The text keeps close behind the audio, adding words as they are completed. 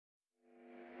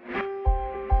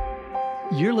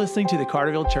You're listening to the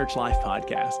Carterville Church Life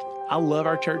Podcast. I love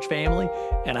our church family,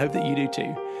 and I hope that you do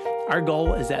too. Our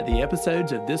goal is that the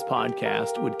episodes of this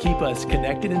podcast would keep us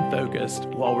connected and focused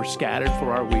while we're scattered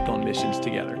for our week on missions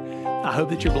together. I hope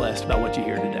that you're blessed by what you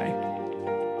hear today.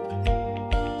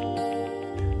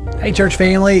 Hey, church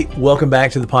family, welcome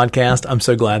back to the podcast. I'm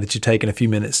so glad that you've taken a few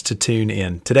minutes to tune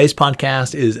in. Today's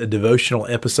podcast is a devotional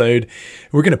episode.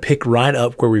 We're going to pick right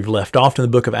up where we've left off in the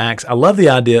book of Acts. I love the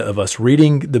idea of us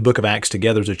reading the book of Acts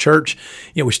together as a church.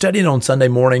 We study it on Sunday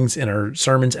mornings in our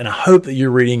sermons, and I hope that you're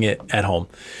reading it at home.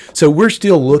 So we're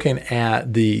still looking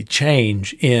at the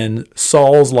change in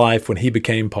Saul's life when he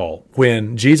became Paul.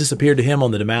 When Jesus appeared to him on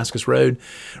the Damascus Road,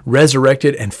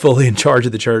 resurrected and fully in charge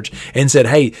of the church, and said,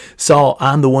 "Hey, Saul,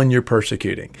 I'm the one you're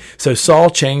persecuting." So Saul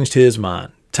changed his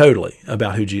mind totally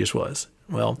about who Jesus was.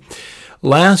 Well,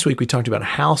 last week we talked about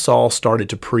how Saul started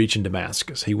to preach in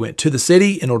Damascus. He went to the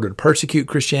city in order to persecute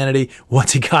Christianity.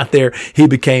 Once he got there, he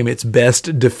became its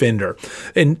best defender.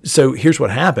 And so here's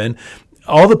what happened.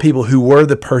 All the people who were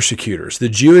the persecutors, the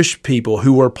Jewish people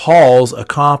who were Paul's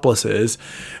accomplices,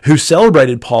 who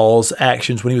celebrated Paul's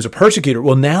actions when he was a persecutor,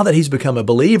 well, now that he's become a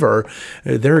believer,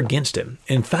 they're against him.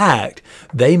 In fact,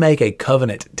 they make a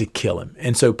covenant to kill him.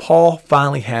 And so Paul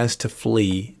finally has to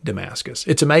flee Damascus.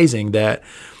 It's amazing that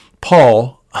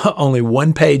Paul, only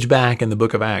one page back in the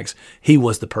book of Acts, he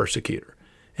was the persecutor.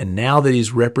 And now that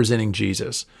he's representing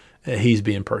Jesus, he's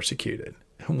being persecuted.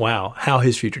 Wow, how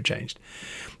his future changed.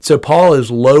 So Paul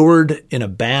is lowered in a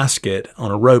basket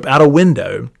on a rope out a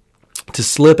window to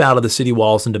slip out of the city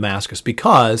walls in Damascus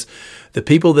because the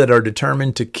people that are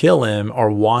determined to kill him are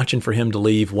watching for him to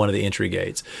leave one of the entry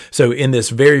gates. So in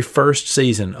this very first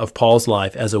season of Paul's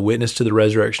life as a witness to the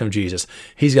resurrection of Jesus,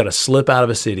 he's got to slip out of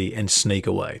a city and sneak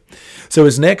away. So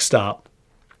his next stop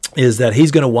is that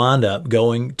he's going to wind up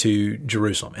going to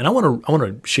Jerusalem. And I want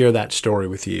to share that story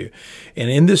with you. And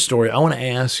in this story, I want to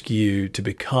ask you to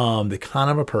become the kind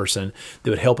of a person that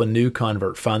would help a new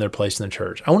convert find their place in the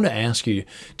church. I want to ask you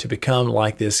to become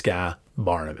like this guy,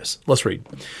 Barnabas. Let's read.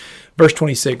 Verse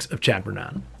 26 of chapter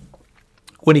 9.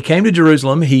 When he came to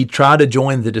Jerusalem, he tried to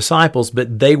join the disciples,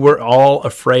 but they were all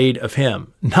afraid of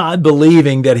him, not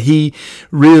believing that he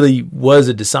really was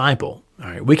a disciple. All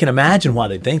right, we can imagine why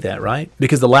they think that, right?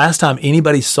 Because the last time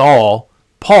anybody saw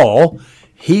Paul,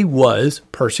 he was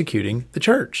persecuting the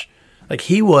church. Like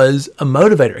he was a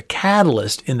motivator, a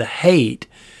catalyst in the hate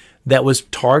that was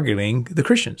targeting the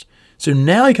Christians. So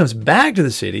now he comes back to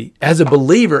the city as a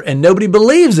believer and nobody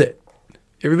believes it.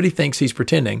 Everybody thinks he's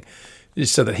pretending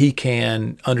just so that he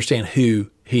can understand who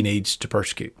he needs to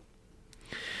persecute.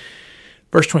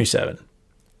 Verse 27,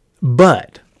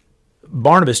 but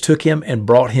Barnabas took him and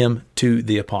brought him to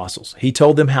the apostles. He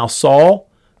told them how Saul,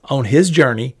 on his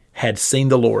journey, had seen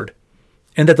the Lord,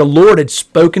 and that the Lord had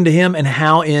spoken to him, and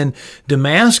how in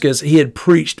Damascus he had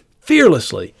preached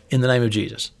fearlessly in the name of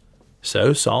Jesus.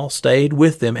 So Saul stayed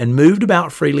with them and moved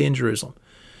about freely in Jerusalem,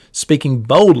 speaking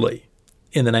boldly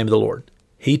in the name of the Lord.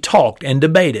 He talked and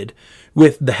debated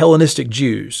with the Hellenistic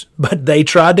Jews, but they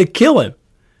tried to kill him.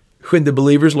 When the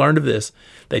believers learned of this,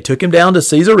 they took him down to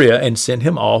Caesarea and sent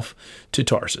him off to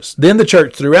Tarsus. Then the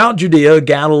church throughout Judea,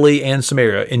 Galilee, and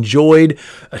Samaria enjoyed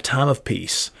a time of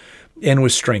peace and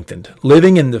was strengthened.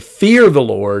 Living in the fear of the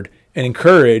Lord and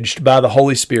encouraged by the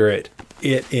Holy Spirit,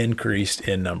 it increased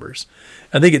in numbers.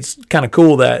 I think it's kind of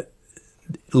cool that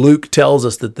Luke tells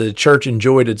us that the church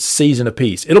enjoyed a season of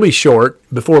peace. It'll be short.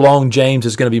 Before long, James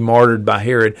is going to be martyred by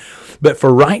Herod. But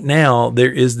for right now,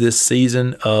 there is this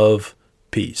season of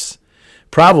peace,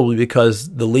 probably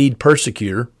because the lead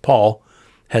persecutor, Paul,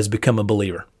 has become a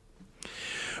believer.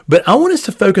 But I want us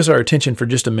to focus our attention for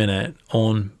just a minute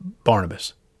on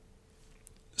Barnabas.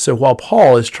 So while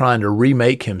Paul is trying to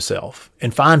remake himself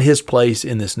and find his place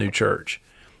in this new church,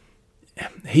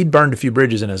 he'd burned a few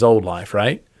bridges in his old life,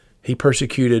 right? He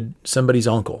persecuted somebody's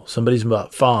uncle, somebody's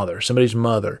father, somebody's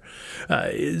mother.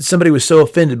 Somebody was so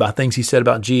offended by things he said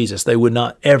about Jesus, they would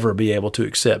not ever be able to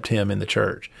accept him in the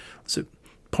church. So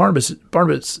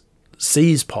Barnabas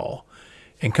sees Paul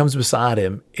and comes beside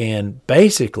him and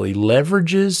basically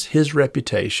leverages his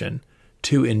reputation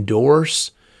to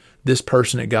endorse this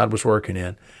person that God was working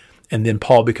in. And then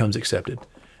Paul becomes accepted.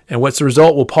 And what's the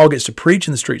result? Well, Paul gets to preach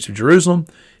in the streets of Jerusalem.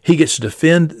 He gets to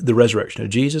defend the resurrection of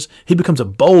Jesus. He becomes a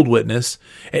bold witness.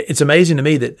 It's amazing to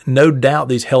me that no doubt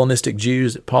these Hellenistic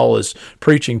Jews that Paul is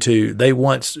preaching to, they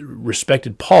once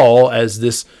respected Paul as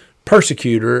this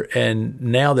persecutor, and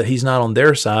now that he's not on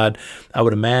their side, I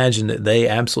would imagine that they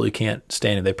absolutely can't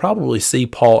stand him. They probably see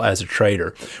Paul as a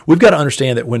traitor. We've got to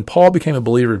understand that when Paul became a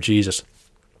believer of Jesus,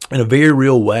 in a very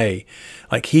real way,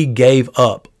 Like he gave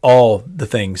up all the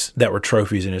things that were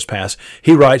trophies in his past.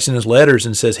 He writes in his letters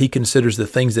and says he considers the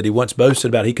things that he once boasted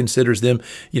about, he considers them,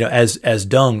 as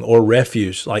dung or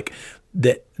refuse. Like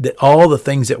that all the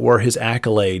things that were his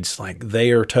accolades, like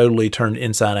they are totally turned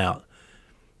inside out.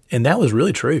 And that was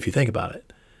really true if you think about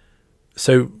it.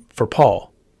 So for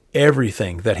Paul,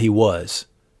 everything that he was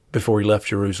before he left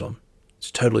Jerusalem,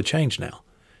 it's totally changed now.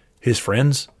 His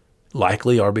friends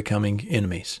likely are becoming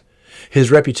enemies.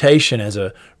 His reputation as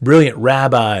a brilliant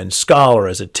rabbi and scholar,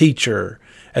 as a teacher,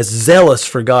 as zealous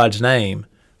for God's name,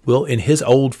 well, in his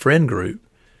old friend group,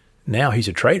 now he's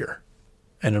a traitor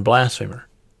and a blasphemer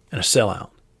and a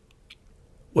sellout.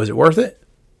 Was it worth it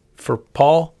for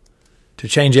Paul to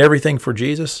change everything for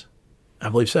Jesus? I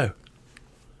believe so.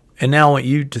 And now I want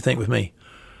you to think with me.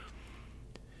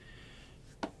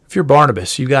 If you're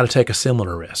Barnabas, you've got to take a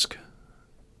similar risk.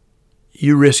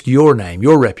 You risk your name,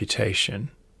 your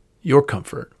reputation, your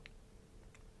comfort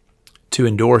to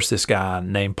endorse this guy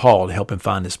named Paul to help him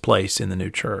find his place in the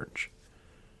new church.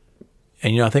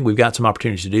 And I think we've got some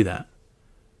opportunities to do that.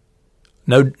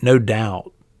 No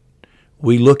doubt.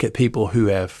 We look at people who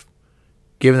have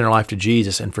given their life to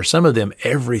Jesus, and for some of them,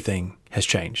 everything has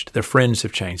changed. Their friends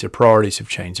have changed. Their priorities have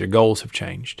changed. Their goals have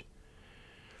changed.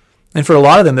 And for a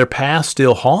lot of them, their past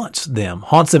still haunts them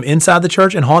inside the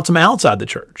church and haunts them outside the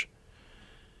church.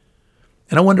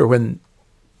 And I wonder when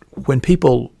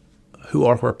people who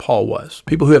are where Paul was,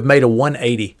 people who have made a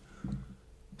 180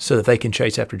 so that they can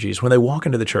chase after Jesus, when they walk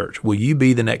into the church, will you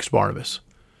be the next Barnabas?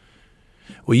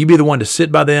 Will you be the one to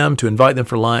sit by them, to invite them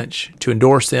for lunch, to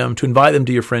endorse them, to invite them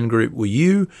to your friend group? Will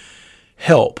you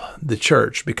help the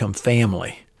church become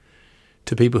family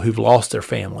to people who've lost their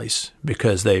families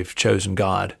because they've chosen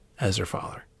God as their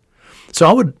father? So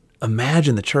I would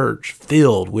imagine the church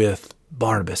filled with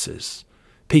Barnabases,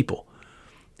 people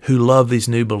who love these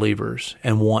new believers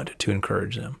and want to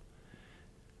encourage them.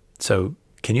 So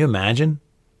can you imagine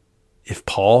if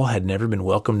Paul had never been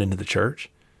welcomed into the church?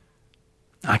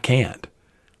 I can't.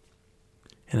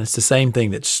 And it's the same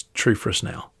thing that's true for us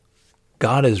now.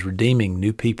 God is redeeming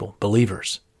new people,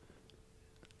 believers.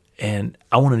 And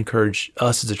I want to encourage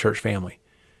us as a church family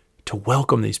to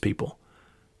welcome these people.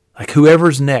 Like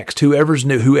whoever's next, whoever's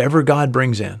new, whoever God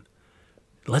brings in,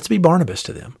 let's be Barnabas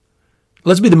to them.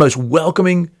 Let's be the most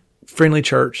welcoming, friendly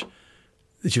church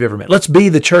that you've ever met. Let's be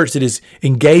the church that is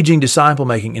engaging disciple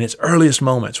making in its earliest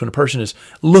moments when a person is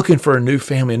looking for a new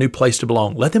family, a new place to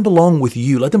belong. Let them belong with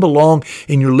you. Let them belong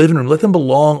in your living room. Let them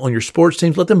belong on your sports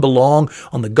teams. Let them belong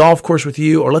on the golf course with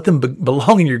you, or let them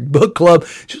belong in your book club.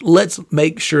 Let's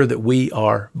make sure that we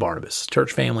are Barnabas.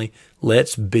 Church family,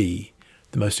 let's be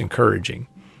the most encouraging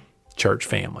church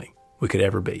family we could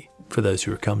ever be for those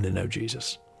who are coming to know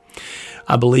Jesus.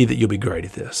 I believe that you'll be great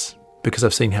at this because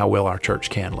I've seen how well our church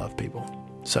can love people.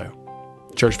 So,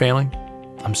 church family,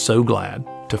 I'm so glad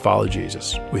to follow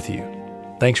Jesus with you.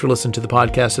 Thanks for listening to the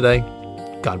podcast today.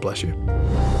 God bless you.